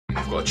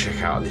got to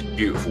check out this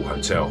beautiful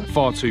hotel.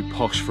 Far too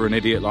posh for an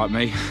idiot like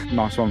me.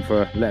 Nice one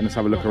for letting us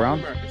have a look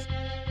around.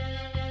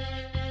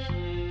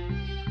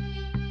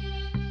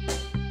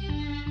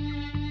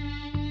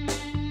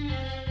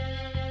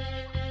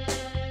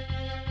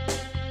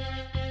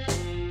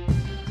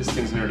 This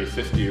thing's nearly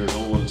 50 years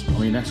old. I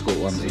mean, Escort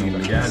ones are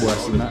normally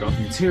worse than that.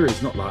 The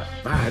interior's not like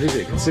bad, is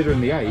it?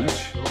 Considering the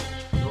age.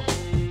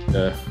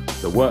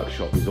 The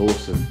workshop is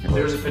awesome.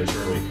 There's a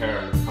picture of my car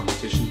in the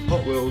competition.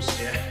 Hot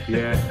Wheels.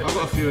 Yeah. I've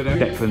got a few of them.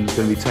 Declan's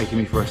going to be taking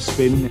me for a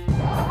spin.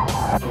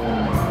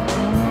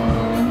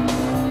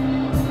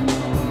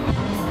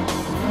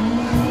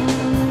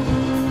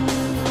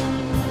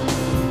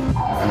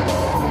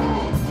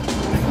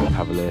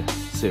 Cavalier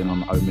sitting on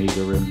the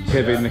Omega rims.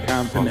 Cavan the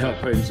camp and help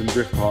putting some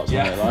drift parts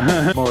on it.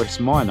 Like. Morris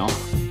Minor.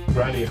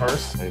 Granny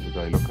Hearst. I have a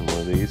guy looking one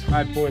of these.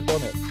 Bad boy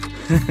bonnet.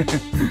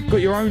 Got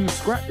your own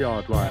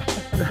scrapyard, like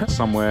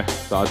somewhere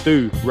that I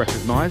do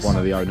recognise. One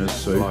of the owners,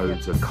 Sue.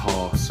 Loads of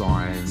car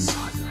signs.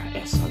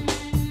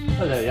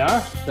 Oh, there you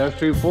are. There's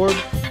 2 Ford.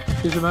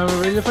 Here's a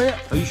memorabilia for you.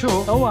 Are you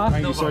sure? Oh,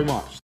 thank you so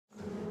much.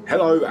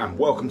 Hello and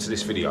welcome to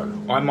this video.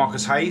 I'm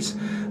Marcus Hayes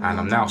and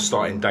I'm now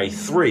starting day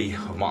 3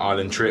 of my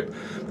island trip.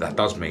 That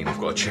does mean I've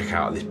got to check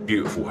out this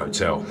beautiful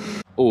hotel.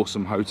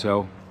 Awesome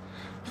hotel.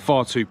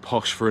 Far too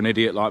posh for an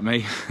idiot like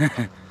me.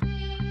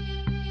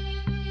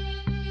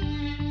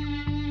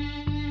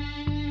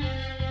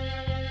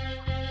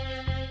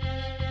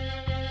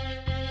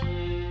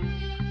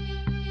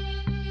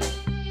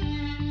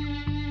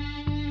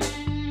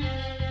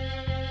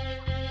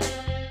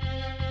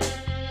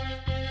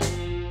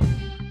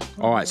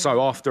 Alright,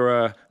 so after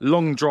a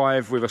long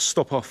drive with a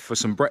stop off for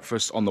some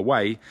breakfast on the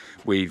way,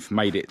 we've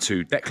made it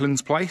to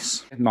Declan's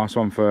place. Nice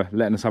one for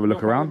letting us have a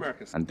look around.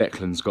 And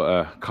Declan's got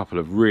a couple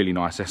of really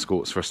nice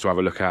Escorts for us to have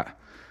a look at,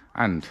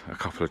 and a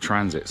couple of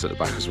Transits at the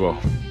back as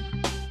well.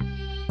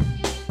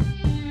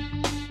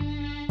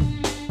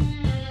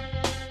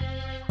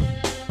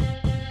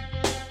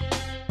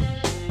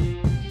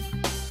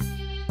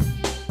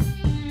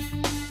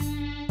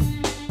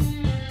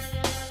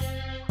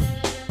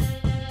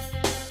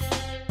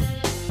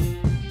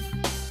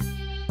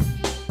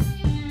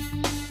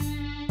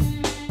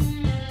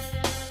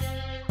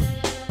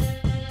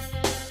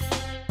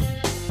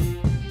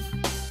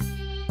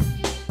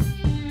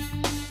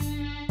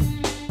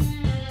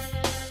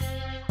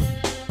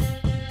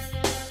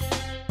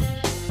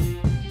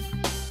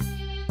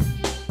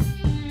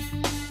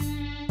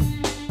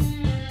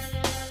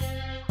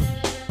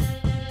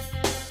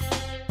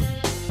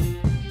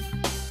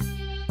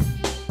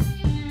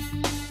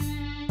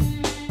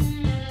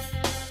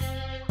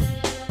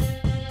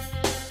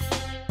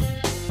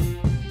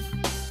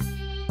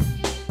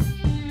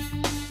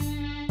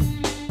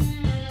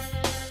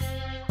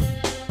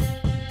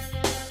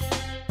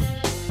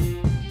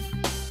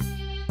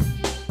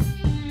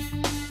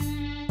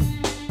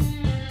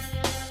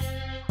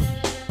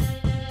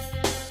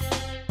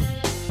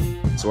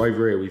 So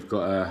over here we've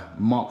got a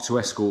Mk2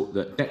 Escort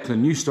that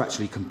Declan used to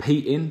actually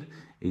compete in.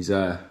 He's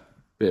a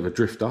bit of a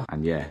drifter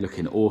and yeah,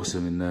 looking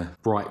awesome in the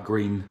bright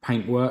green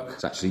paintwork.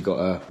 It's actually got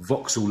a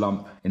Vauxhall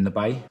lump in the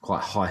bay,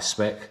 quite high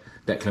spec.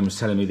 Declan was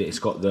telling me that it's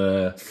got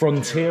the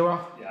Frontierer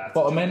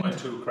bottom end.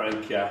 2.2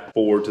 crank, yeah.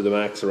 Forward to the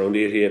max, around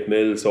 88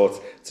 mil,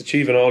 so it's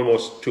achieving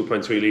almost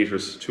 2.3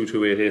 litres,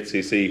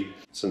 2288cc.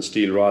 Some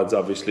steel rods,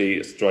 obviously,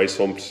 it's dry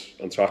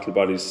sumped on throttle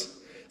bodies.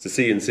 It's a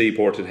CNC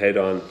ported head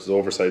on, there's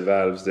overside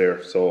valves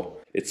there, so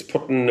it's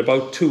putting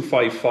about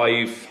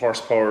 255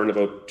 horsepower and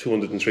about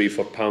 203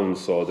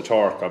 foot-pounds, so the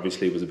torque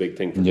obviously was a big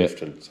thing for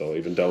drifting. So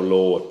even down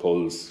low it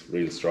pulls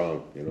real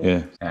strong, you know.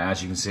 Yeah.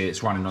 As you can see,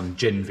 it's running on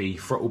Gen V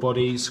throttle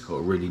bodies, got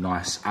a really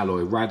nice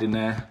alloy rad in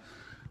there,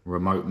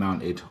 remote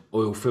mounted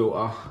oil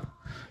filter,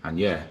 and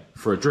yeah,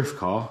 for a drift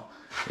car,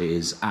 it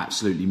is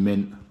absolutely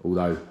mint,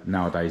 although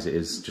nowadays it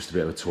is just a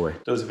bit of a toy.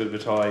 It was a bit of a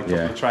toy. A couple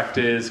of track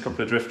days, a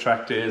couple of drift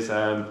track days,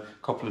 a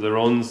couple of the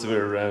runs.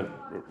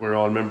 We're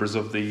all members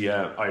of the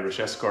Irish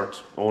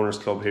Escort Owners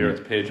Club here at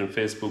the page on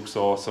Facebook,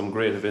 so some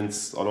great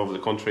events all over the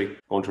country.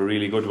 Going to a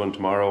really good one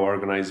tomorrow,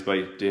 organised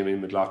by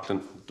Damien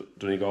McLaughlin,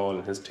 Donegal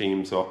and his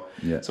team, so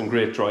some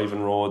great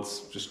driving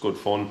roads, just good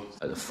fun.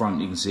 At the front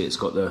you can see it's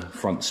got the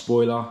front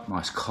spoiler,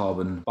 nice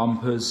carbon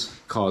bumpers.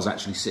 Car's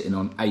actually sitting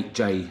on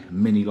 8J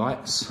mini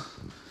lights,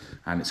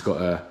 and it's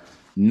got a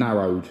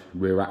narrowed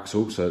rear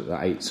axle so that the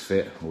 8s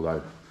fit,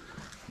 although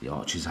the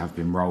arches have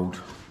been rolled.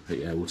 But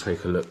yeah, we'll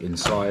take a look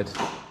inside.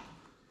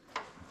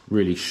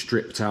 Really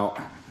stripped out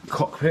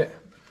cockpit,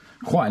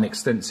 quite an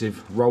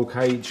extensive roll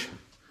cage.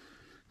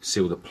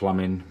 See all the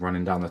plumbing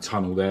running down the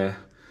tunnel there.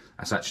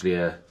 That's actually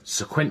a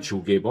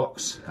sequential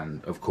gearbox,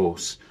 and of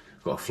course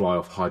got a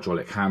fly-off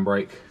hydraulic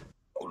handbrake.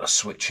 All the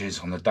switches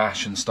on the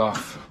dash and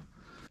stuff.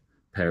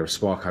 Pair of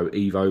Sparco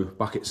Evo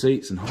bucket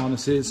seats and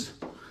harnesses.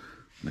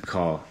 And the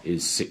car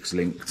is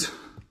 6-linked.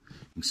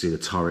 You can see the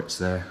turrets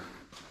there.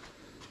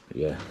 But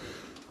yeah,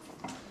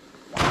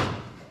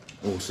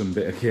 awesome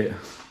bit of kit.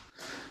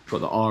 Got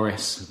the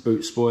RS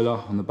boot spoiler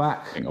on the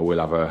back. I think I will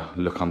have a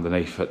look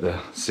underneath at the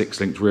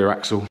 6-linked rear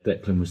axle.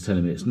 Declan was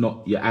telling me it's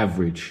not your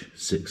average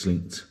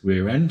 6-linked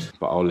rear end,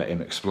 but I'll let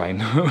him explain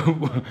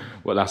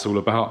what that's all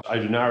about. I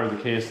do narrow the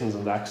casings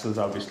and the axles,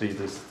 obviously.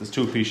 There's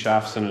 2-piece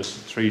shafts and it's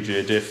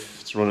 3J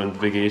diff. It's running the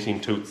big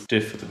 18-tooth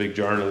diff with the big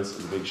journals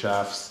and the big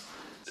shafts.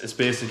 It's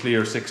basically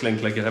your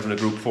 6-link like you'd have in a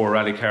Group 4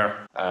 rally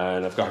car.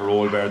 And I've got a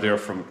roll bar there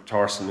from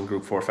Thorson and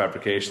Group 4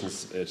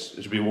 Fabrications.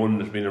 It'll be one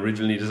that's been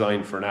originally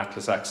designed for an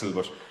Atlas axle,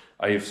 but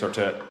I've sort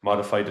of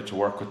modified it to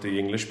work with the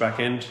English back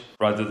end.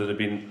 Rather than it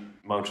being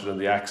mounted on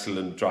the axle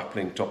and drop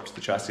linked up to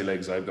the chassis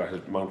legs, I've got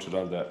it mounted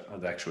on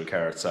the actual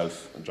car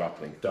itself and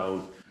drop linked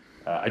down.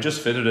 I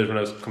just fitted it when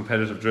I was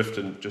competitive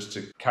drifting, just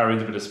to carry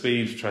the bit of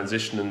speed,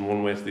 transitioning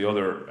one way to the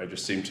other. I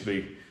just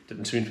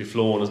didn't seem to be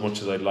flowing as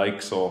much as I'd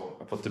like, so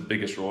I put the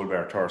biggest roll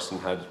bar Thorson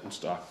had in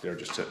stock there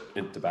just to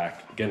into the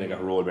back. Again, I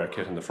got a roll bar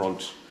kit in the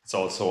front. It's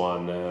also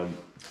on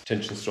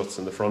tension struts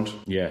in the front.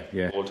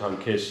 Yeah. Bolt-on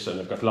kit, and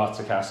I've got lots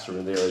of caster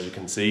in there, as you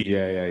can see.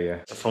 Yeah.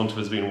 The front of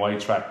it has been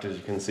wide tracked, as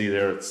you can see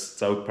there.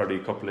 It's out probably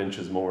a couple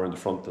inches more in the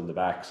front than the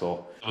back,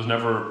 so it was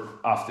never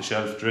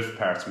off-the-shelf drift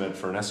parts made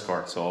for an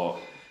Escort, so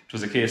it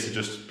was a case of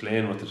just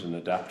playing with it and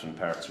adapting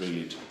parts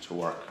really to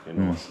work, you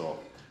know. So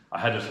I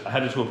had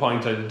it to a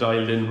point I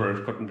dialed in where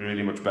it couldn't be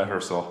really much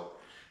better. So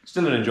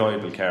still an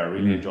enjoyable car,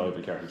 really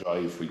enjoyable car to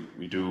drive.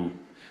 We do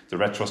the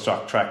retro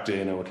stock track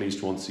day now at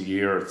least once a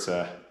year. It's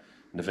an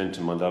event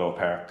in Mondello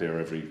Park there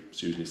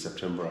it's usually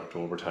September,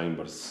 October time,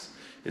 but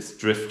it's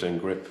drift and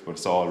grip, but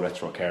it's all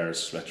retro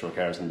cars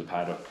in the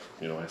paddock,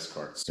 you know,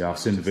 Escorts. Yeah, I've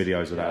seen the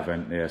videos of that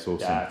event. Yeah, it's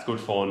awesome. Yeah, it's good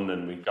fun,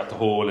 and we got the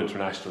whole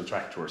international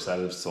track to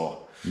ourselves.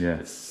 So yeah,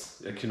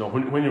 it's like, you know,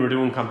 when you were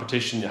doing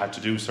competition, you had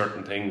to do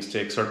certain things,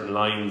 take certain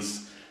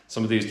lines.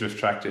 Some of these drift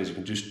track days, you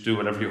can just do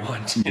whatever you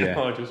want. You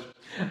know, just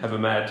have a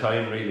mad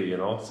time, really. You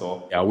know,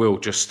 so yeah, I will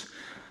just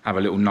have a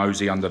little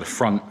nosy under the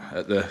front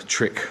at the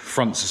trick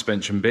front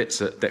suspension bits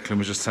that Declan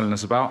was just telling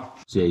us about.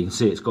 So yeah, you can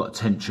see it's got a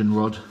tension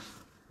rod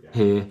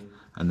here,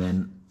 and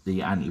then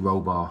the anti-roll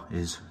bar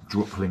is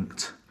drop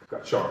linked.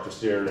 Got shorter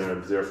steering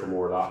arms there for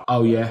more lock.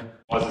 Oh yeah.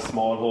 Was a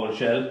small hole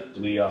shell.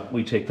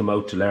 We take them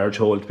out to large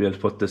hole to be able to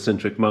put the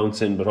centric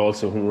mounts in, but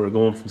also when we were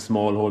going from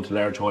small hole to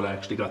large hole, I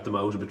actually got them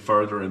out a bit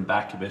further and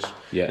back a bit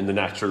in the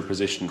natural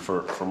position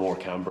for more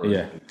camber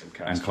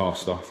and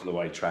caster for the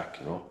wide track,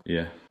 you know.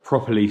 Yeah.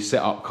 Properly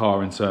set up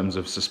car in terms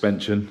of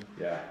suspension.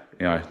 Yeah.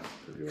 You know,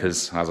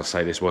 because as I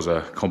say, this was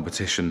a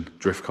competition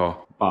drift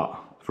car, but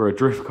for a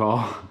drift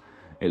car,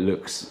 it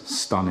looks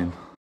stunning.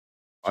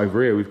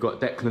 Over here we've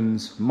got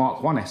Declan's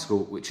Mk2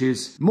 Escort, which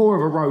is more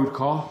of a road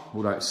car,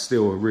 although it's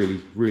still a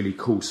really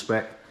cool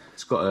spec.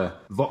 It's got a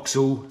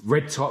Vauxhall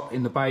red top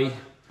in the bay,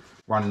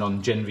 running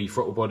on Gen V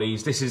throttle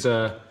bodies. This is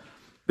a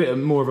bit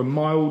more of a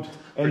mild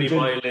engine. Pretty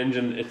mild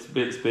engine. It's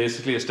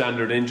basically a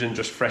standard engine,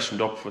 just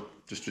freshened up with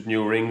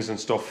new rings and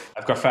stuff.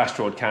 I've got fast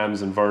road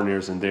cams and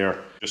verniers in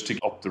there just to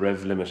up the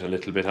rev limit a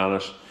little bit on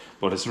it.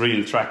 But it's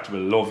real tractable,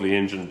 lovely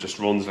engine. Just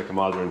runs like a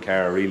modern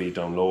car, really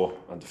down low,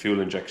 and the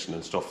fuel injection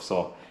and stuff.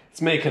 So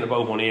it's making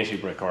about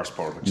 180 brake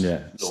horsepower, which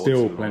is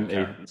still plenty.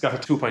 It's got a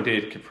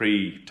 2.8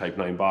 Capri Type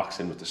 9 box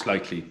in with the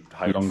slightly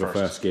higher longer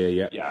first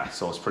gear, yeah.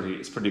 So it's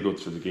pretty good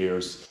through the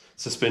gears.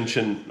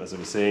 Suspension, as I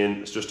was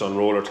saying, it's just on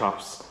roller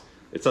tops.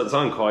 It's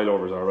on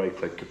coilovers, all right,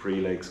 like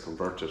Capri legs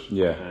converted.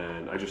 Yeah.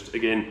 And I just,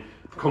 again,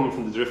 coming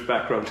from the drift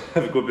background,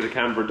 have a good bit of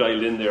camber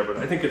dialed in there, but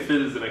I think it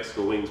fills the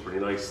Mexico wings pretty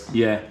nice.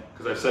 Yeah.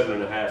 Because I've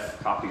 7.5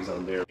 copies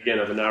on there. Again,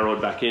 I have a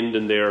narrowed back end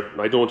in there.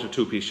 I don't have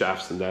 2-piece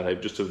shafts in that. I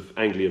just have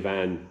Anglia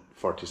Van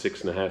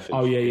 46.5 inch.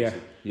 Oh yeah.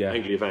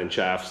 Anglia Van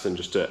shafts and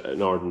just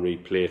an ordinary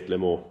plate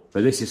limo.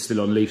 But this is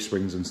still on leaf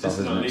springs and stuff,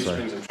 isn't it? Leaf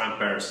springs and tramp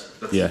bars.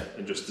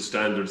 And just the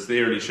standard. It's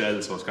the early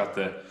shell, so it's got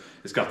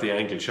the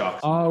Anglia shocks.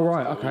 Oh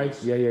right, okay,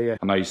 yeah.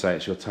 I know you say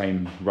it's your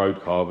tame road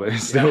car, but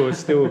it's still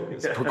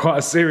quite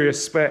a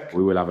serious spec.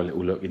 We will have a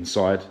little look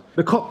inside.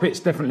 The cockpit's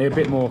definitely a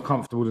bit more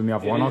comfortable than the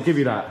other one. I'll give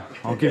you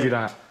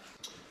that.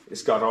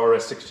 It's got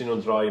RS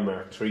 1600i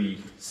Mark III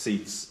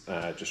seats,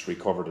 just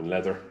recovered in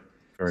leather.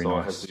 Very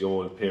nice. It has the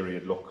old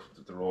period look,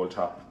 the roll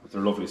top, with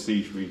their lovely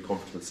seat, really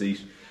comfortable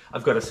seat.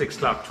 I've got a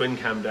 6-slot twin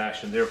cam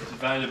dash in there. It's a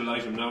valuable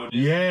item nowadays.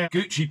 Yeah,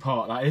 Gucci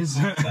part that is.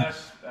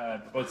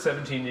 About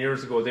 17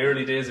 years ago, the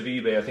early days of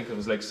eBay, I think it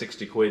was like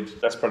 60 quid.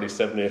 That's probably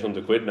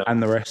 700-800 quid now.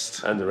 And the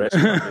rest.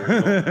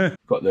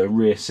 Got the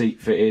rear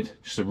seat fitted,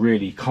 just a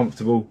really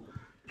comfortable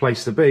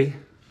place to be.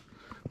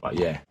 But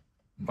yeah,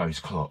 those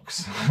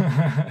clocks.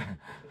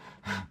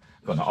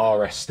 Got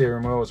the RS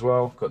steering wheel as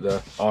well. Got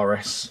the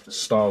RS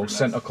style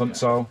centre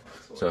console.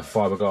 So a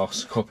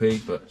fiberglass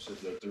copy, but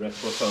the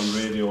retro sound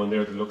radio on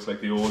there that looks like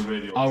the old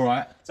radio. Oh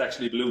right. It's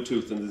actually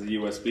Bluetooth and there's a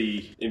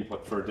USB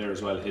input for it there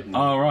as well hidden.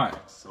 Oh right.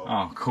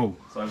 So, cool.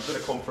 So I have a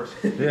bit of comfort.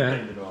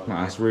 Yeah.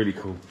 That's really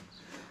cool.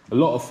 A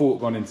lot of thought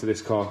gone into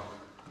this car.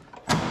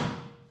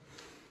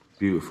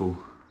 Beautiful.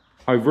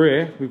 Over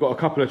here, we've got a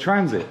couple of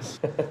Transits.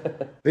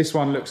 This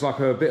one looks like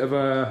a bit of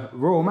a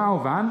Royal Mail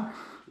van.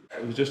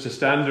 It was just a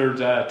standard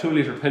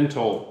 2-litre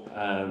Pinto,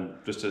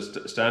 just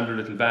a standard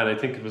little van. I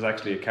think it was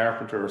actually a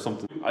Carpenter or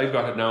something. I've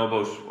got it now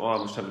about, I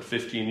must have it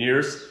 15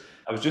 years.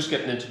 I was just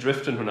getting into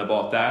drifting when I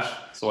bought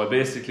that, so I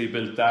basically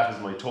built that as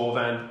my tow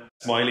van.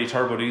 Smiley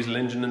turbo diesel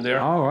engine in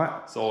there. All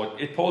right. So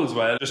it pulls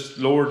well. Just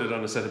lowered it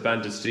on a set of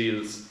banded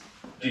steels,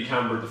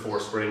 decambered the 4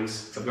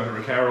 springs. I've got a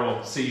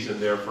Recaro seat in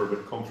there for a bit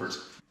of comfort,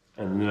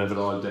 and then I have it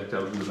all decked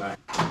out in the back.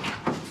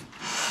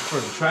 For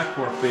the track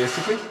work,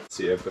 basically.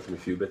 See, I've got a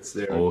few bits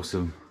there.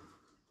 Awesome.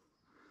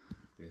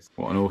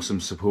 What an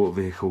awesome support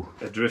vehicle.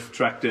 A drift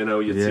track there now,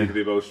 you'd see there'd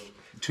be about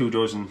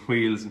 24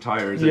 wheels and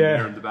tyres in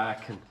there in the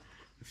back and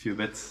a few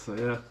bits, so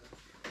yeah.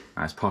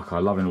 That's pucker.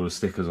 I'm loving all the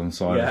stickers on the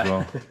side as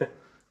well.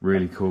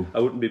 Really cool. I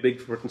wouldn't be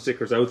big for putting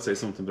stickers outside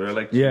something, but I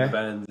like the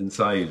vans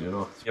inside, you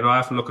know. You know, I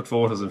often look at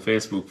photos on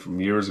Facebook from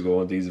years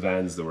ago, and these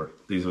vans,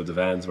 these were the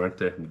vans, weren't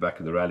they? Back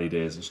in the rally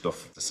days and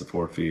stuff, the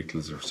support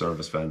vehicles or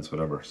service vans,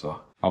 whatever, so.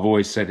 I've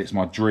always said it's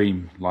my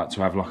dream, like,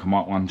 to have like a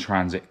Mark 1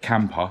 Transit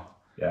camper.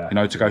 Yeah, you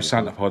know, to go really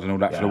Santa Pod and all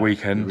that for the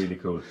weekend. Really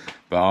cool.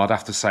 But I'd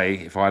have to say,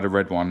 if I had a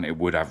red one, it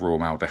would have Royal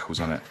Mail decals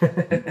on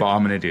it. But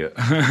I'm an idiot.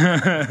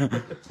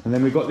 And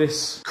then we've got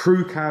this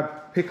crew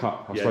cab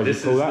pickup, I suppose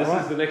you call that, right?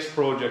 This is the next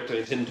project I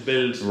intend to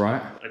build.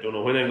 Right. I don't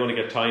know when I'm going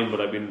to get time, but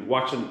I've been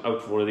watching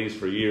out for one of these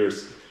for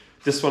years.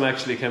 This one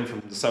actually came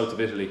from the south of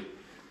Italy,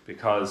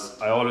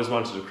 because I always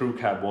wanted a crew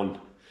cab one.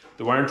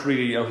 They weren't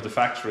really out of the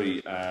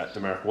factory, the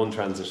Mark 1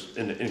 Transit,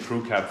 in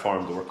crew cab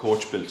form. They were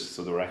coach built,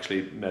 so they were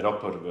actually made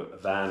up out of a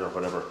van or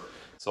whatever.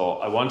 So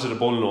I wanted a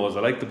bullnose.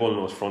 I like the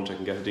bullnose front. I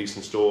can get a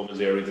decent stove in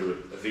there, either a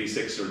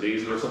V6 or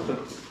diesel or something.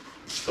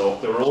 So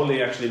they were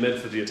only actually made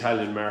for the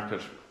Italian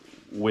market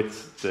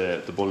with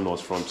the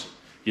bullnose front.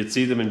 You'd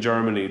see them in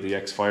Germany, the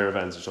ex-fire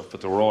vans and stuff,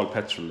 but they were all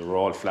petrol, they were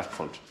all flat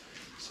front.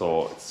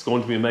 So it's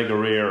going to be mega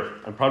rare.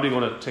 I'm probably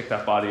going to take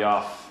that body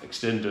off,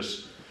 extend it,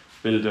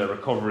 build a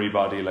recovery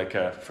body like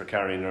for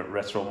carrying a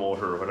retro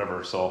motor or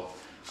whatever. So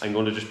I'm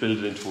going to just build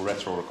it into a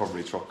retro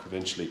recovery truck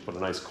eventually, put a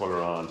nice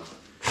colour on.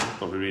 It's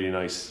going to be really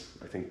nice,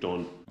 I think,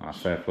 done. That's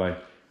fair play.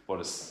 But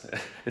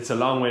it's a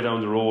long way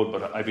down the road,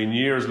 but I've been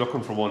years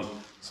looking for one.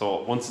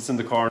 So once it's in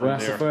the corner, well,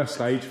 that's the first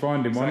stage,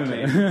 finding one, isn't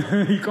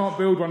it? You can't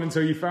build one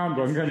until you found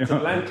one, can you? It's a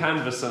blank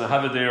canvas, and I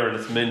have it there, and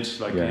it's mint.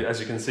 Like as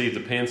you can see,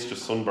 the paint's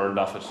just sunburned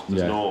off it.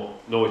 There's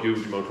no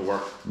huge amount of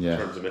work in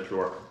terms of metal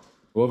work.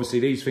 Well, obviously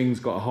these things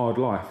got a hard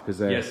life because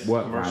they're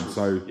work vans,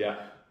 so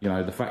you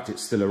know the fact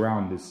it's still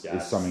around is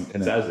something.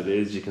 It's as it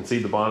is. You can see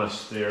the bonnet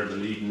there, the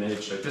leading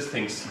edge. Like this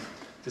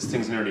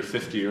thing's nearly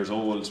 50 years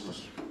old, but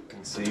you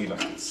can see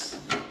like it's.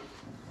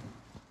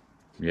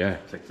 Yeah,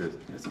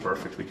 it's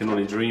perfect. We can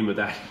only dream of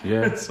that.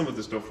 Yeah, some of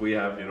the stuff we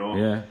have, you know.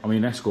 Yeah, I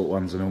mean Escort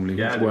ones are normally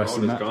much worse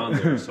than that. Gone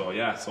there. So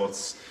so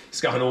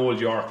it's got an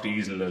old York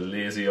diesel, a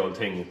lazy old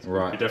thing. It's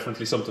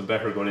definitely something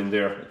better going in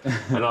there.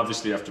 And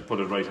obviously you have to put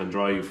it right hand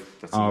drive.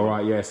 That's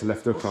it's a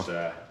left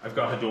hooker. I've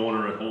got a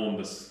donor at home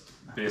that's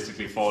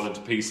basically fallen to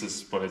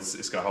pieces, but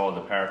it's got all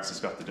the parts. It's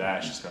got the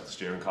dash, it's got the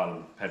steering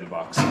column, pedal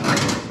box.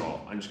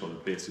 So I'm just going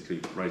to basically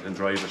right hand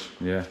drive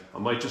it. Yeah, I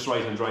might just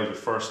right hand drive it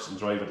first and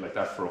drive it like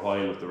that for a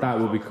while with the that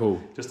would be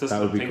cool. Just that's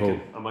what I'm thinking. Cool.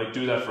 I might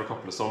do that for a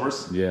couple of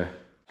summers. Yeah.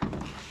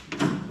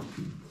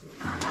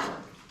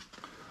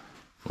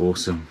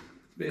 Awesome.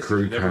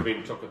 Basically never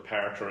been took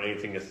apart or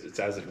anything. It's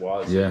as it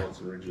was. Yeah. It's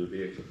an original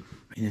vehicle.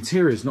 The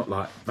interior's not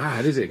like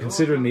bad, is it?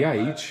 Considering the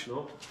age.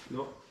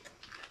 No.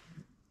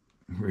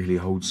 Really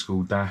old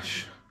school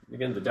dash.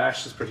 Again, the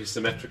dash is pretty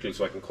symmetrical,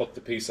 so I can cut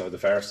the piece out of the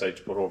far side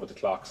to put over the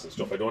clocks and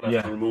stuff. I don't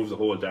have to remove the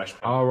whole dash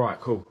panel. Oh, right,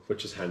 cool.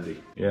 Which is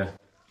handy. Yeah.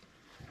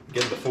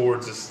 Again, the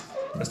Fords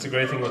that's the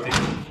great thing about these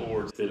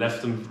Fords. They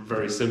left them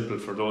very simple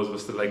for those of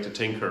us that like to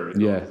tinker.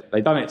 Yeah,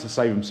 they done it to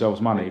save themselves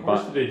money,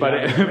 but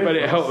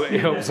it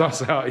helps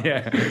us out.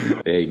 Yeah.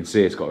 Yeah, you can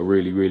see it's got a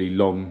really, really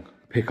long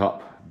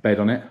pickup bed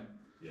on it.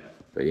 Yeah.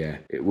 But yeah,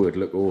 it would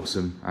look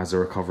awesome as a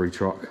recovery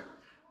truck.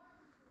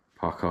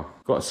 Parker.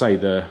 Got to say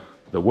the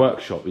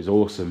workshop is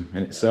awesome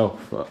in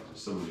itself. But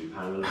some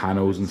new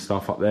panels and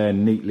stuff up there,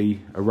 neatly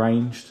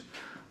arranged.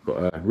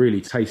 Got a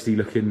really tasty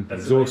looking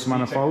exhaust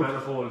manifold.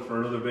 Manifold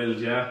for another build,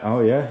 yeah.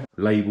 Oh yeah,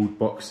 labelled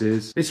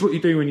boxes. This is what you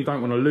do when you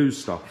don't want to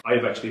lose stuff.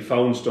 I've actually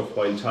found stuff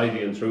while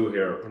tidying through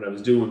here. When I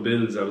was doing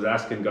builds, I was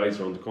asking guys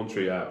around the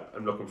country,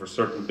 I'm looking for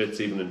certain bits,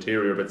 even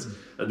interior bits,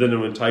 and then I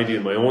went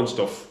tidying my own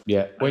stuff.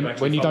 Yeah,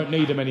 when you don't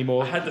need them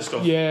anymore. I had the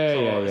stuff.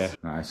 Yeah.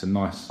 No, it's a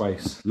nice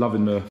space.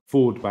 Loving the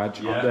Ford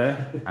badge up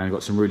there. And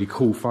got some really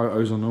cool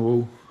photos on the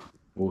wall.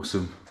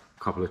 Awesome.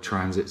 Couple of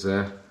transits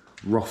there.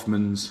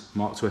 Rothman's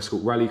Mark 2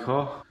 Escort rally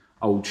car.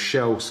 Old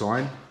Shell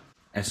sign.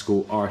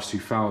 Escort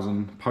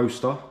RS2000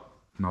 poster.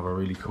 Another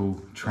really cool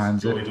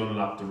transit. Joey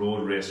Dunlop, the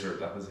road racer,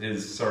 that was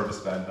his service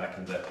van back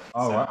in the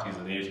 70s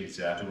and 80s.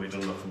 Yeah, Joey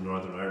Dunlop from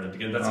Northern Ireland.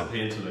 Again, that's a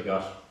painting I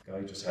got.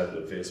 Guy just had it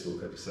on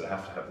Facebook. I just said I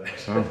have to have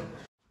that. Oh.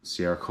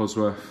 Sierra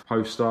Cosworth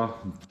poster.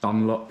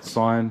 Dunlop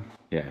sign.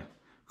 Yeah,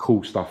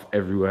 cool stuff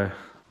everywhere.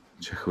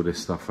 Check all this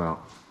stuff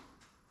out.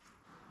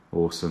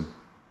 Awesome.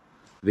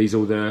 These are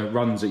all the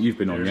runs that you've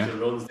been on, yeah? The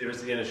runs,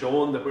 there's the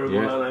Inishowen that we're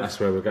going on. That's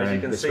where we're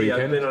going this weekend. As you can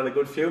see, I've been on a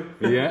good few.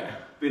 Yeah.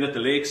 been at the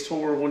Lakes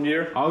tour 1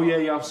 year. Oh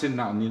yeah, I've seen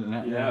that on the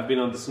internet. Yeah, I've been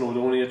on the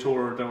Snowdonia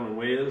tour down in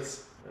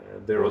Wales.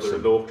 There are other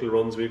local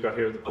runs we've got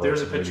here. Oh,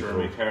 there's a picture of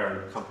my car in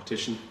a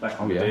competition back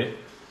in the day,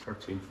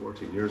 13,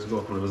 14 years ago,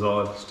 when it was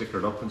all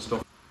stickered up and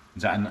stuff.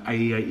 Is that an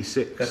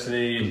AE86? That's an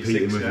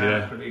AE86,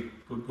 yeah. Pretty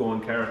good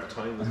going car at the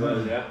time as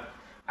well, yeah.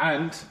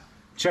 And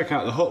check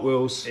out the Hot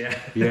Wheels. Yeah.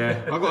 Yeah,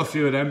 I've got a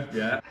few of them.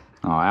 Yeah.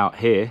 Oh, out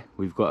here,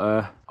 we've got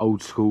a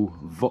old school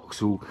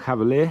Vauxhall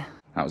Cavalier.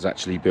 That was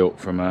actually built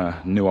from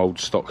a new old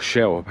stock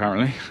shell,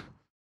 apparently.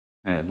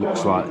 And it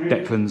looks like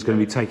Declan's going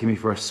to be taking me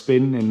for a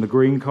spin in the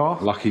green car.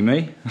 Lucky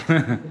me.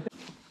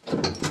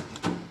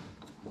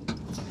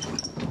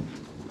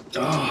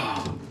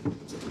 Oh.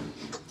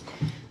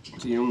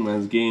 It's a young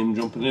man's game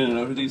jumping in and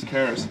out of these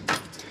cars.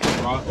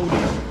 Right,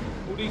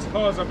 all these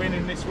cars I've been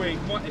in this week,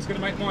 it's going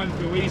to make mine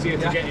feel easier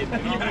to get in. You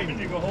know what I mean?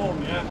 When you go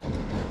home, yeah.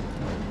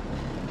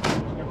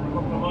 Give her a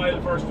couple of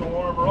miles first to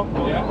warm her up.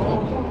 Yeah.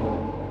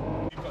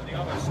 You've got the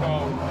other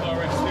style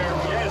RS steering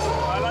wheel. Yes,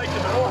 I like it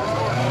at all.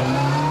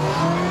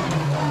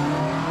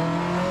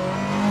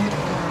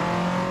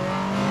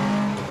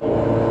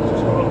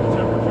 Just go up the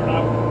temperature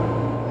now.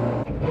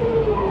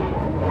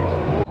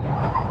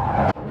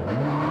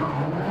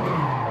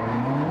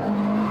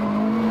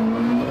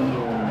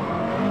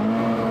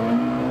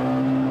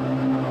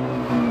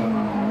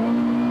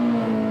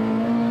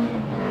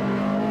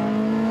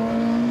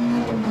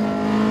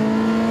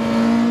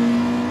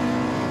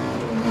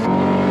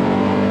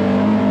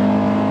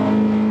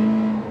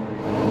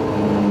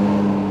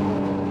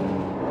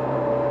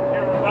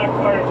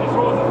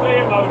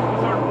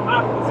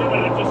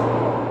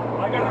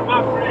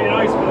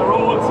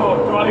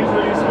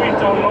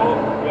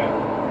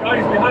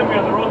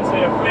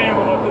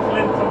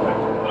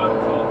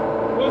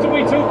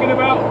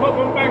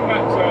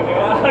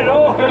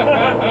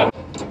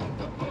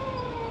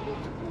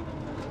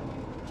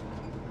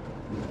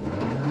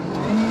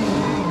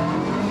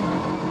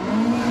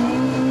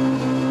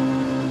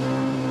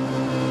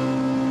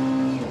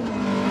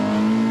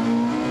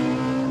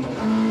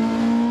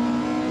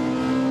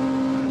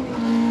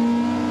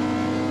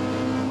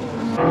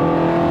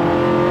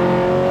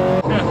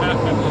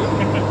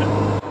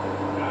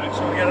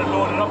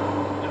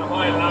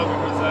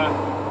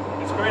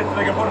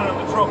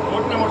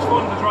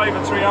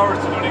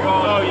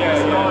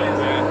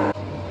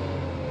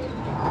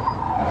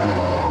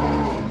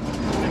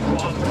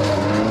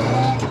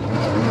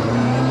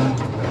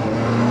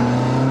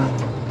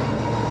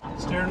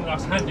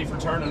 Handy for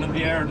turning in the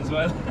yard as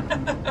well.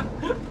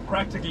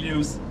 Practical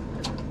use.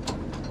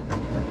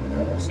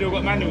 Still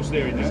got manual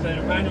steering there?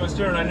 Still manual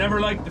steering. I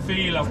never liked the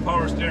feel of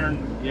power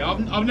steering. Yeah,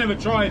 I've never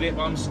tried it,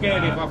 but I'm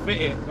scared if I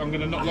fit it, I'm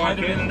going to not like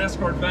it. I had it in an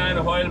Escort van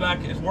a while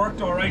back. It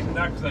worked alright in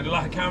that because I had a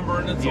lot of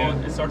camber in it, so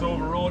it sort of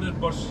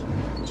overrode, but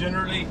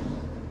generally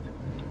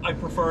I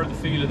prefer the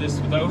feel of this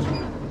without.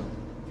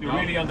 If you're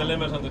really on the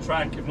limit on the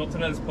track, you've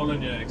nothing else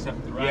pulling you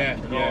except the rack.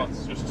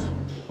 It's just...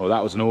 Well,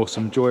 that was an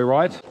awesome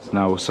joyride. So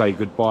now we'll say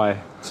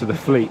goodbye to the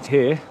fleet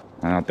here.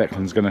 And now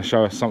Declan's going to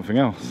show us something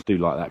else. I do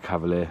like that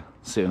Cavalier,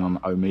 sitting on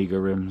Omega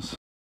rims.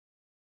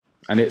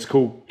 And it's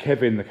called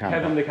Cavan the Camper.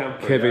 Cavan the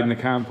Camper, Cavan the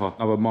Camper.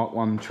 Another Mark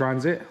 1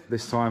 Transit,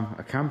 this time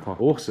a camper.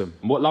 Awesome.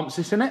 And what lump's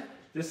this in it?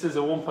 This is a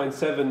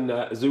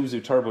 1.7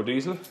 Isuzu turbo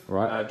diesel.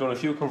 Right. Done a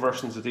few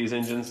conversions of these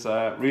engines.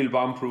 Real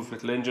bomb-proof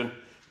little engine.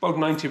 About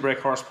 90 brake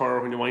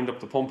horsepower when you wind up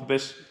the pump a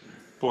bit.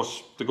 But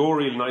they go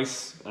real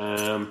nice.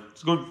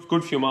 It's a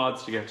good few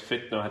mods to get to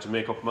fit now, had to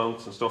make up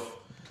mounts and stuff.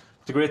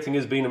 The great thing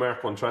is, being a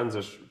Mark 1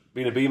 Transit,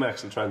 being a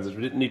B-Maxle Transit,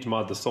 we didn't need to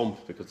mod the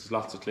sump because there's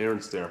lots of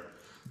clearance there.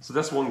 So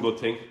that's one good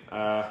thing.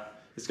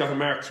 It's got a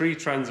Mark 3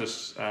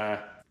 Transit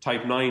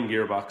Type 9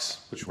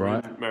 gearbox, which were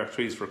in Mark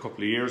 3s for a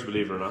couple of years,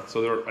 believe it or not.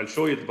 So I'll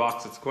show you the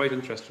box. It's quite an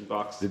interesting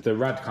box. Did the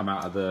rad come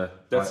out of the...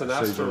 That's an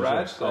Astra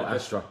rad. Oh,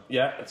 Astra.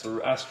 Yeah, it's an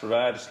Astra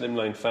rad,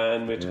 slimline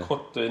fan. We had to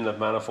cut the inlet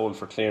manifold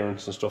for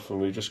clearance and stuff, and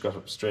we just got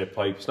a straight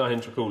pipe. It's not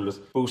intercooled.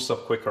 It boosts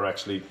up quicker,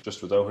 actually,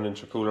 just without an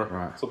intercooler.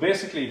 Right. So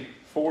basically,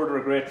 Ford were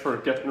great for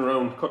getting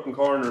around, cutting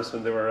corners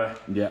when they were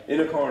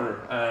in a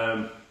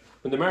corner.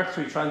 When the Mark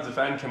 3 Transit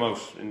van came out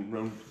in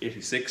around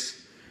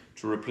 86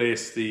 to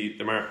replace the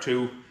Mark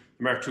 2,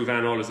 the Mark 2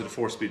 van always had a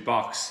 4-speed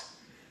box.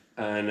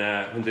 And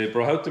when they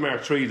brought out the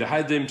Mark 3, they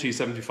had the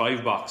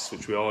MT75 box,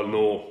 which we all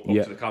know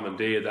up to the common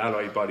day, the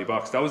alloy body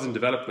box. That was in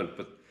development,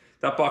 but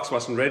that box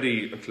wasn't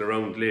ready until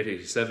around late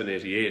 87,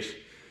 88.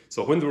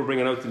 So when they were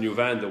bringing out the new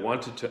van, they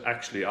wanted to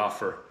actually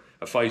offer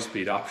a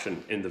 5-speed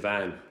option in the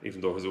van, even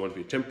though it was going to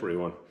be a temporary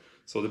one.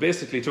 So they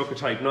basically took a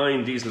Type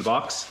 9 diesel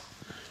box,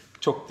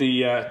 took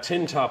the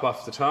tin top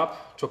off the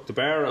top, took the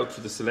bar out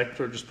for the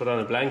selector, just put on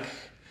a blank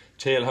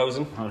tail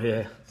housing. Oh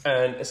yeah.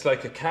 And it's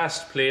like a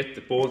cast plate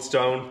that bolts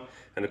down,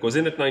 and it goes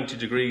in at 90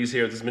 degrees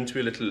here. There's meant to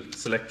be a little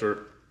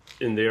selector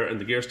in there,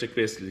 and the gear stick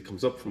basically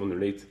comes up from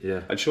underneath.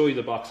 Yeah. I'll show you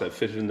the box I've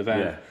fitted in the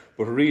van,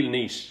 but real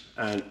neat.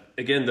 And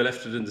again, they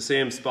left it in the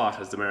same spot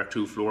as the Mark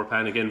II floor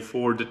pan. Again,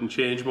 Ford didn't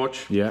change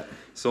much. Yeah.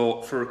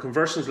 So for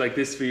conversions like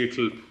this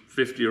vehicle,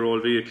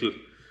 50-year-old vehicle,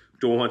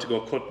 don't want to go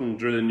cutting,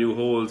 drilling new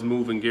holes,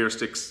 moving gear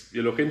sticks,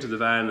 you look into the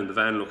van and the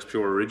van looks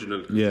pure original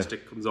because the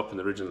stick comes up in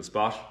the original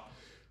spot.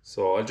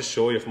 So I'll just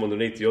show you from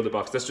underneath the other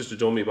box. That's just a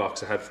dummy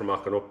box I had for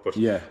mocking up, but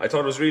I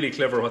thought it was really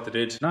clever what they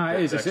did. No,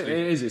 it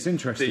is. It's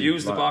interesting. They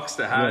used the box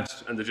they had,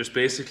 and they just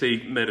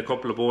basically made a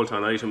couple of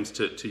bolt-on items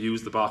to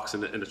use the box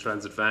in a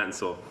transit van.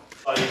 So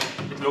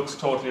it looks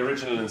totally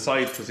original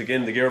inside because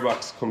again the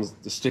gearbox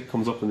the stick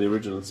comes up in the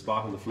original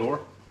spot on the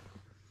floor.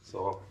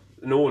 So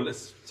no,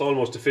 it's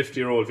almost a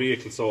 50-year-old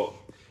vehicle. So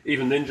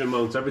even the engine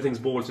mounts, everything's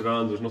bolted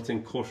on. There's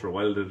nothing cut or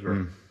welded.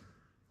 Or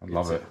I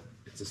love it.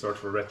 It's a sort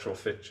of a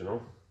retrofit, you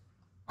know.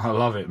 I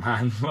love it,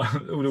 man.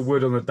 All the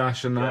wood on the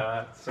dash and that.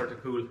 Yeah, it's sort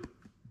of cool.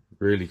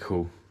 Really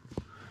cool.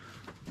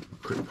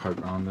 Quick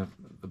poke around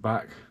the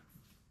back.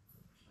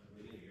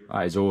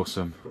 That is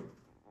awesome.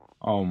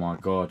 Oh my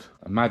god.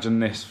 Imagine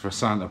this for a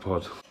Santa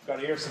pod.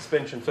 Got air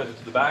suspension fitted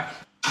to the back.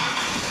 See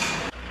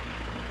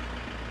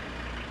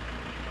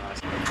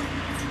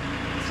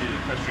the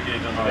pressure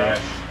gauge on the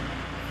dash.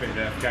 Bit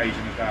of gauge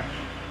in the dash.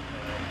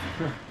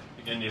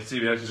 Again, you see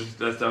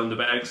that's down the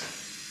bags.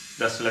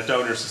 That's to let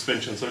down your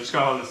suspension. So it's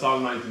got all the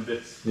solenoids and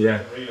bits.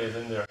 Yeah. Relays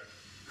in there.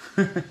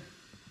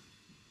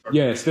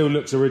 Yeah, it still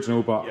looks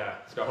original, but yeah,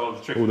 it's got all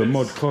the trick all the bits.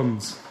 mod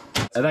cons.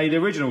 Are they the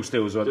original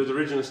steels? They're the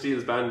original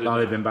steels banded. Oh,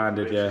 they've been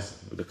banded, yeah.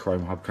 With the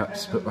chrome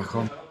hubcaps put back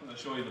on. I'll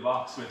show you the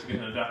box. We have to get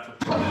an adapter.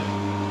 It's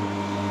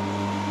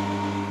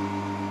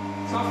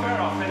not far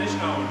off finish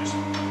now. We're just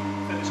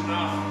finishing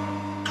off.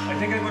 I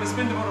think I'm going to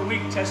spend about a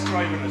week test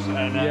driving it, and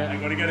I'm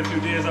going to get a few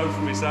days out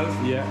for myself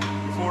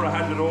before I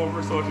hand it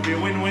over, so it'll be a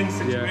win-win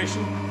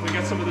situation. We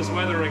get some of this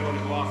weathering going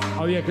to go off.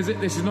 Oh yeah, because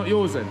this is not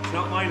yours then? It's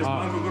not mine, it's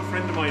belongs to a good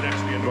friend of mine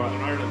actually in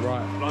Northern Ireland.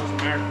 Right. It belongs to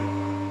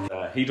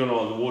America. He done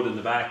all the wood in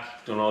the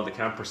back, done all the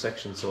camper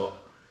section, so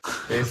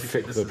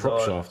basically this the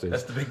prop shaft is.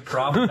 That's the big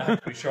prop that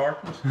had to be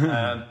shortened.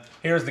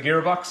 Here's the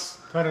gearbox.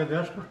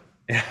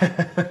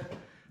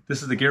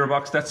 This is the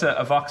gearbox. That's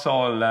a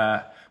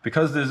Vauxhall,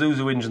 because the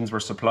Zuzu engines were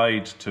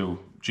supplied to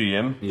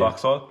GM,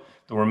 Vauxhall,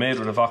 they were made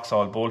with a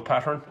Vauxhall bolt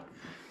pattern.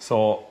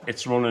 So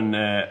it's running,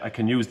 I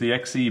can use the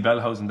XE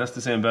bell housing. That's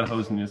the same bell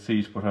housing you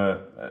see to put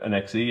an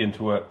XE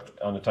into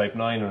on a Type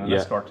 9 or an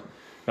Escort.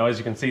 Now as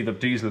you can see, the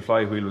diesel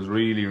flywheel was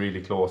really,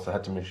 really close. I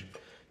had to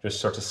just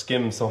sort of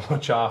skim so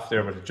much off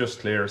there, but it just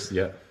clears.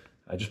 Yeah.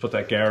 I just put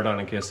that guard on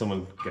in case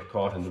someone get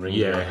caught in the ring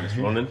there and it's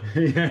running.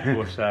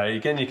 But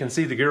again, you can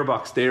see the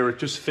gearbox there. It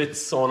just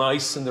fits so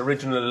nice in the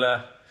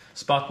original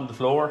spot on the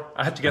floor.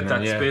 I had to get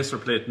that spacer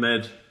plate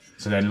made.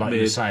 So then, like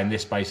you're saying,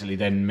 this basically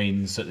then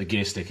means that the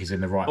gear stick is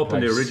in the right place. Up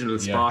in the original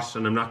spot,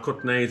 and I'm not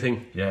cutting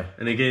anything. Yeah.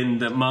 And again,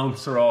 the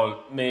mounts are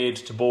all made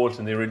to bolt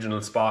in the original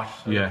spot.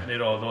 Yeah.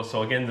 Made all those.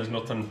 So again, there's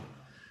nothing.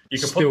 You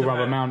can still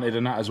rubber mounted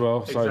and that as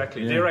well.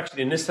 Exactly. So, they're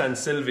actually a Nissan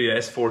Silvia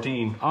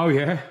S14. Oh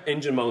yeah.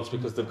 Engine mounts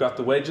because they've got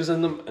the wedges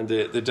in them and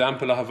the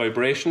damp a lot of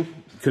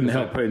vibration. Couldn't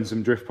help putting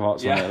some drift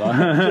parts on it.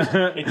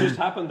 Like. It just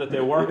happened that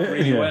they worked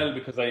really well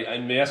because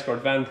in my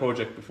Escort van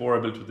project before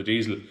I built with the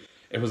diesel,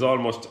 it was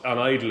almost on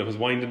idle. It was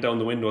winding down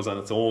the windows on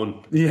its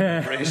own.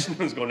 Yeah. Vibration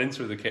was going in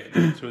through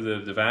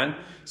the van.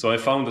 So I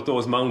found that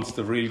those mounts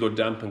have real good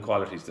damping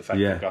qualities. The fact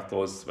they've got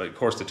those, of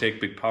course, they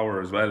take big power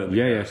as well. And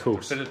of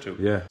course.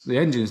 Yeah. The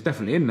engine's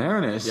definitely in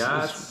there, isn't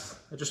it?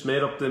 I just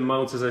made up the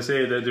mounts, as I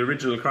say. The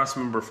original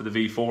crossmember for the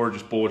V4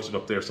 just bolted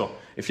up there. So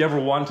if you ever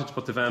wanted to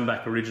put the van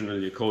back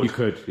original, you could. You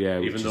could, yeah.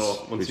 Even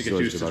though once you get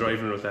used to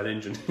driving with that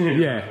engine,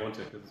 you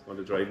want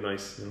to drive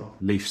nice, you know.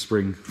 Leaf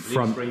spring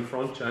front. Leaf spring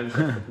front, and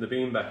putting the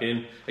beam back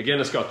in. Again,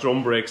 it's got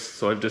drum brakes,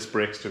 so I have disc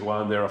brakes to go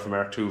on there off a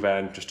Mk2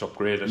 van, just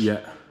upgrade it.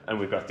 Yeah. And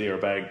we've got the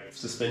airbag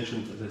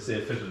suspension, as they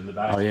say, fitted in the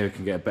back. Oh yeah, we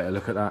can get a better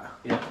look at that.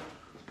 Yeah.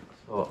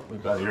 So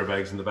we've got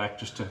airbags in the back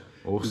just to...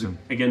 Awesome.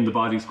 Again, the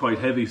body's quite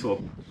heavy,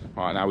 so...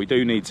 Right, now we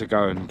do need to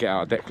go and get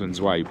out of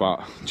Declan's way,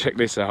 but check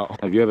this out.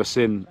 Have you ever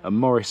seen a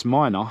Morris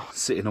Minor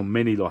sitting on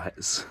mini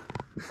lights?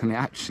 And it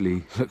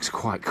actually looks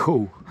quite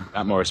cool.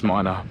 That Morris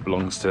Minor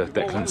belongs to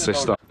Declan's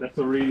sister. That's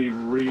a really,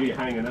 really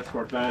hanging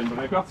Escort van, but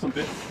I got some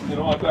bits, you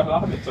know, I've got a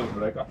lot of bits out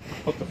of it. I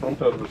put the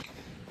front out of it.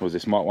 Was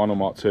this Mark 1 or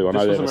Mark 2? I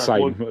know they're the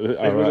same.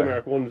 It was a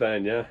Mark 1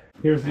 van, yeah.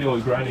 Here's the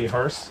old granny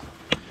hearse.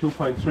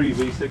 2.3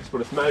 V6,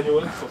 but it's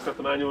manual, so it's got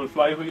the manual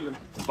flywheel and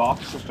the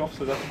box and stuff,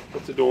 so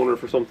that's a donor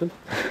for something.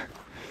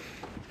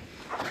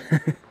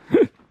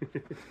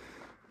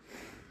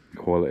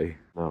 Quality.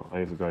 Now, I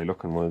have a guy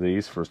looking one of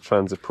these for his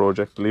transit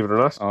project, believe it or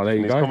not. Oh, there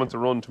you go. He's coming to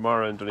run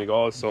tomorrow in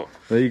Donegal, so...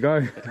 There you go.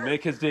 It can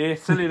make his day.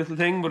 Silly little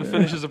thing, but it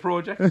finishes a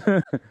project.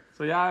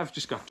 So yeah, I've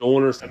just got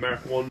donors, a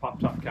Mark 1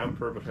 pop-top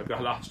camper, but I've got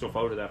a lot of stuff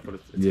out of that, but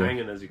it's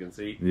hanging, as you can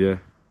see. Yeah.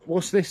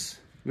 What's this?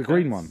 The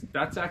green one?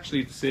 That's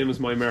actually the same as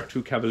my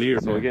Mk2 Cavalier.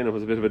 So again, it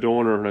was a bit of a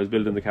donor and I was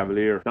building the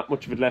Cavalier. Not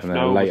much of it left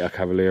now. Later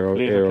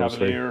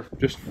Cavalier.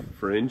 Just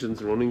for engines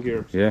and running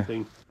gear. Yeah.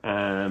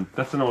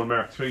 That's an old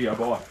Mk3 I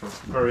bought for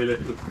very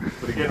little.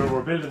 But again, when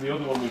we're building the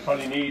other one, we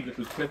probably need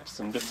little clips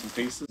and bits and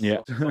pieces. Yeah.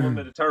 So someone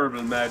did a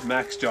terrible Mad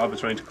Max job of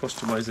trying to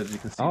customise it. You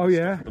can see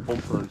the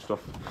bumper and stuff.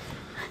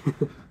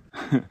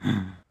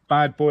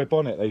 Bad boy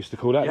bonnet, they used to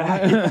call that.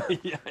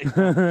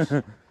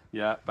 Yeah.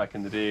 Yeah, back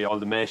in the day, all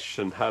the mesh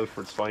and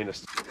Halford's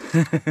finest.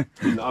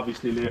 And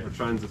obviously later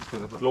transits,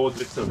 because I've loads of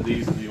bits of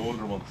these and the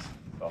older ones.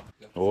 So,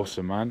 yeah.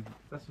 Awesome, man.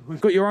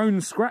 You've got your own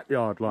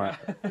scrapyard, like.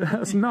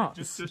 That's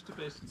nuts. just a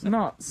bit. It's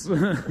nuts.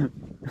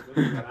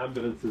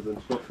 Ambulances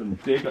and stuff, and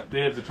they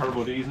have the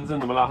turbo diesels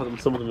in them, a lot of them,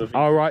 some of them have.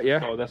 Oh, right, yeah.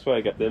 So that's why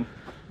I get them.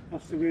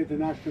 That's the way the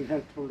National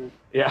Health told it.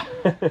 Yeah.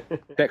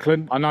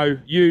 Declan, I know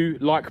you,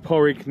 like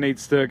Padraig,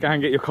 needs to go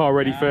and get your car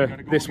ready for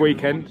this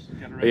weekend.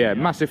 But yeah,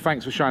 massive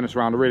thanks for showing us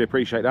around. I really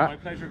appreciate that. My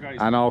pleasure, guys.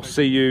 And I'll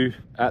see you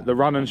at the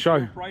run and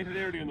show. Bright and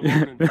early in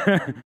the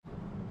morning.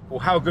 Well,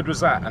 how good was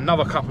that?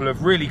 Another couple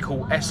of really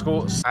cool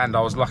Escorts, and I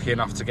was lucky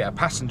enough to get a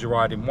passenger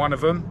ride in one of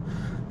them.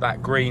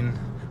 That green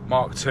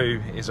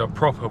Mk2 is a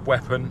proper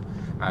weapon,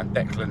 and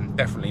Declan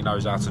definitely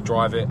knows how to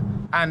drive it.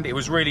 And it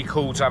was really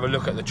cool to have a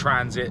look at the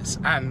transits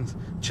and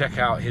check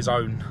out his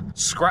own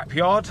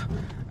scrapyard.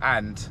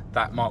 And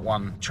that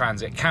Mk1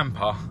 Transit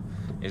camper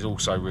is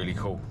also really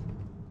cool.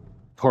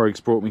 Padraig's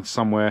brought me to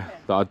somewhere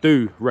that I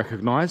do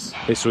recognise.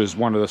 This was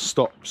one of the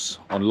stops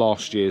on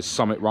last year's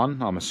Summit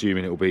Run. I'm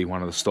assuming it will be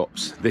one of the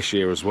stops this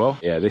year as well.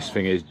 Yeah, this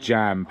thing is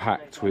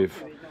jam-packed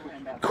with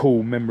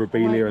cool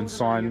memorabilia and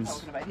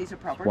signs.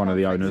 One of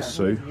the owners,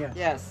 Sue.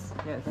 Yes.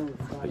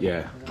 But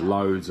yeah,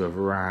 loads of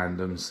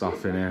random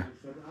stuff in here.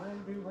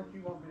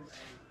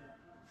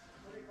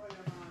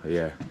 But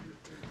yeah,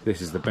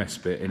 this is the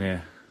best bit in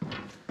here.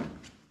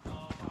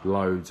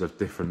 Loads of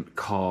different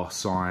car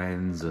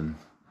signs and,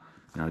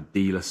 you know,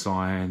 dealer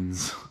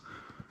signs.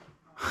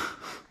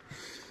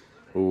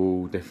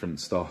 All different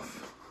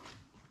stuff.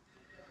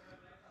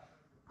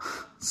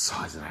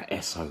 Size of that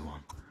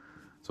SO1.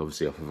 It's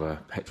obviously off of a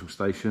petrol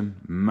station.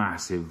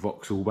 Massive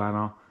Vauxhall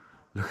banner.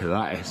 Look at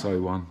that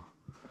SO1.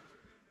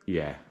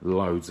 Yeah,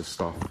 loads of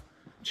stuff.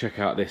 Check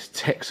out this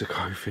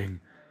Texaco thing.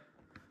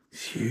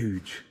 It's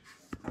huge.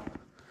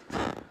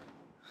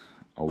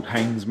 Old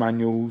Haynes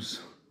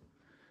manuals.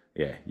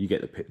 Yeah, you get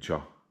the picture.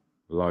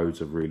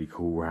 Loads of really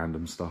cool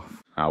random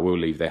stuff. I will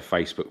leave their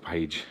Facebook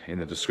page in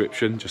the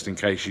description, just in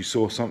case you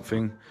saw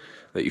something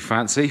that you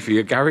fancy for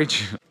your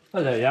garage.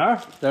 Well, there you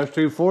are. There's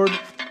 2 Ford.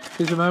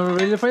 Is the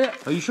memorabilia for you?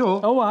 Are you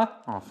sure? Oh,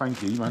 what? Oh,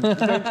 thank you, man.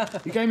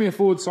 You gave me a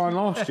Ford sign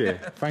last year.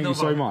 Thank you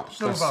so much.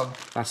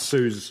 That's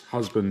Sue's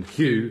husband,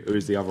 Hugh, who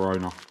is the other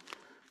owner.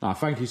 No,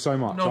 thank you so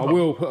much. I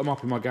will put them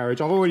up in my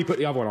garage. I've already put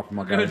the other one up in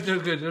my garage.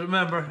 Good.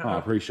 Remember. Oh, I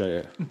appreciate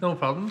it. No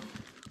problem.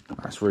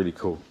 That's really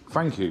cool.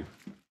 Thank you.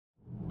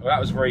 Well, that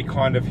was very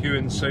kind of Hugh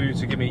and Sue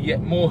to give me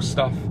yet more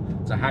stuff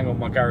to hang on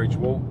my garage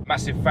wall.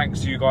 Massive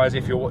thanks to you guys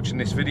if you're watching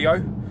this video.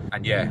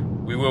 And yeah,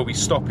 we will be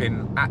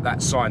stopping at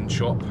that sign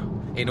shop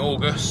in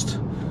August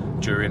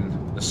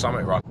during the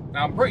Summit Run.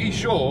 Now, I'm pretty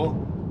sure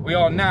we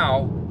are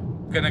now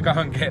going to go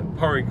and get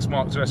Padraig's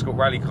Mk2 Escort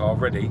rally car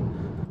ready.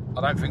 I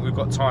don't think we've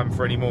got time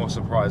for any more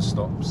surprise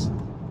stops.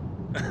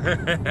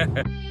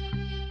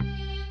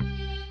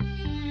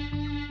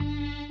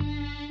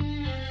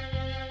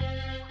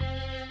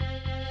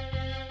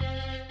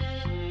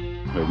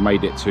 We've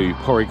made it to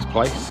Padraig's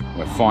place.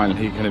 We're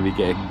finally going to be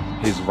getting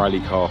his rally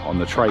car on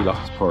the trailer.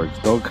 It's Padraig's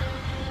dog.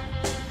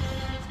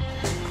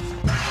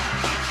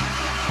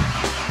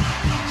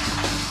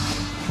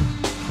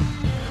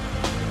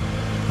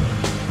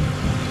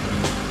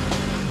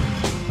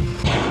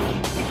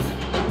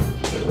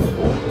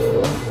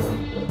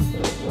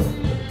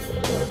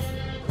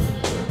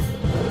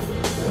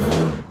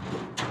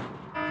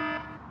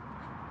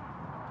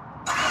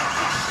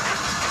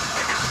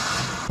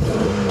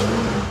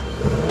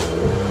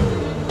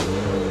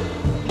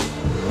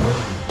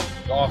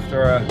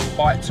 After a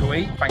bite to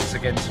eat, thanks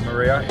again to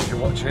Maria if you're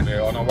watching.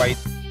 We're on our way.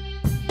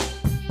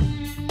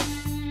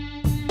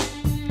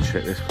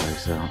 Check this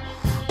place out.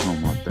 Oh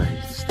my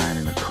days, staying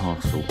in a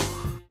castle.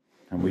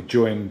 And we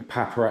joined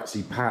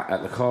Paparazzi Pat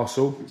at the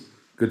castle.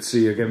 Good to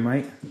see you again,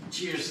 mate.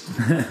 Cheers.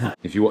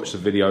 If you watch the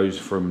videos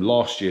from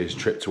last year's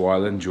trip to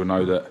Ireland, you'll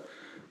know that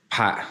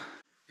Pat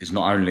is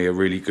not only a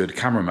really good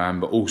cameraman,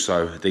 but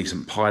also a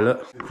decent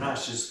pilot. We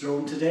crashed his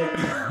drone today.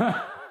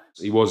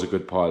 He was a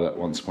good pilot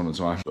once upon a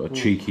time. Got a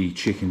cheeky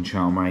chicken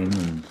chow mein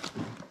and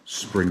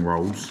spring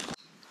rolls.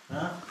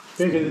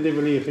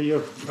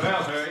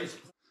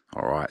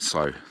 Alright,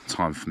 so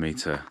time for me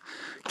to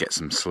get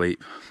some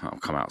sleep. I'll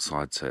come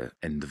outside to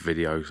end the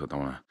video because I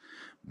don't want to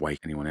wake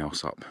anyone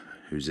else up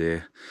who's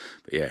here.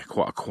 But yeah,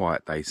 quite a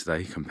quiet day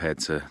today compared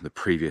to the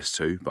previous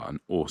two, but an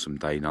awesome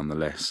day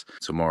nonetheless.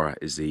 Tomorrow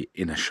is the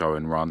inner show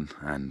and run,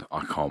 and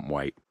I can't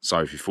wait.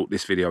 So if you thought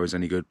this video was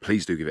any good,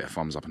 please do give it a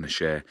thumbs up and a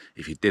share.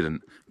 If you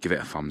didn't, give it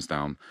a thumbs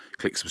down.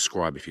 Click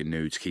subscribe if you're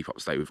new to keep up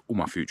to date with all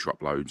my future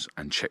uploads,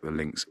 and check the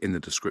links in the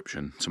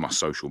description to my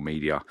social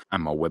media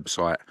and my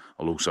website.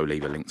 I'll also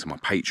leave a link to my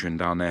Patreon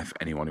down there for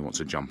anyone who wants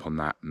to jump on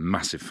that.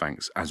 Massive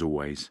thanks, as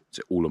always,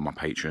 to all of my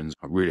patrons.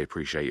 I really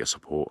appreciate your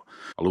support.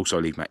 I'll also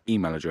leave my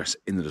email address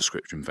in the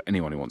description for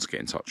anyone who wants to get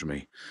in touch with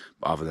me.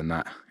 But other than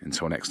that,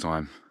 until next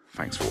time,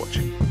 thanks for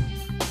watching.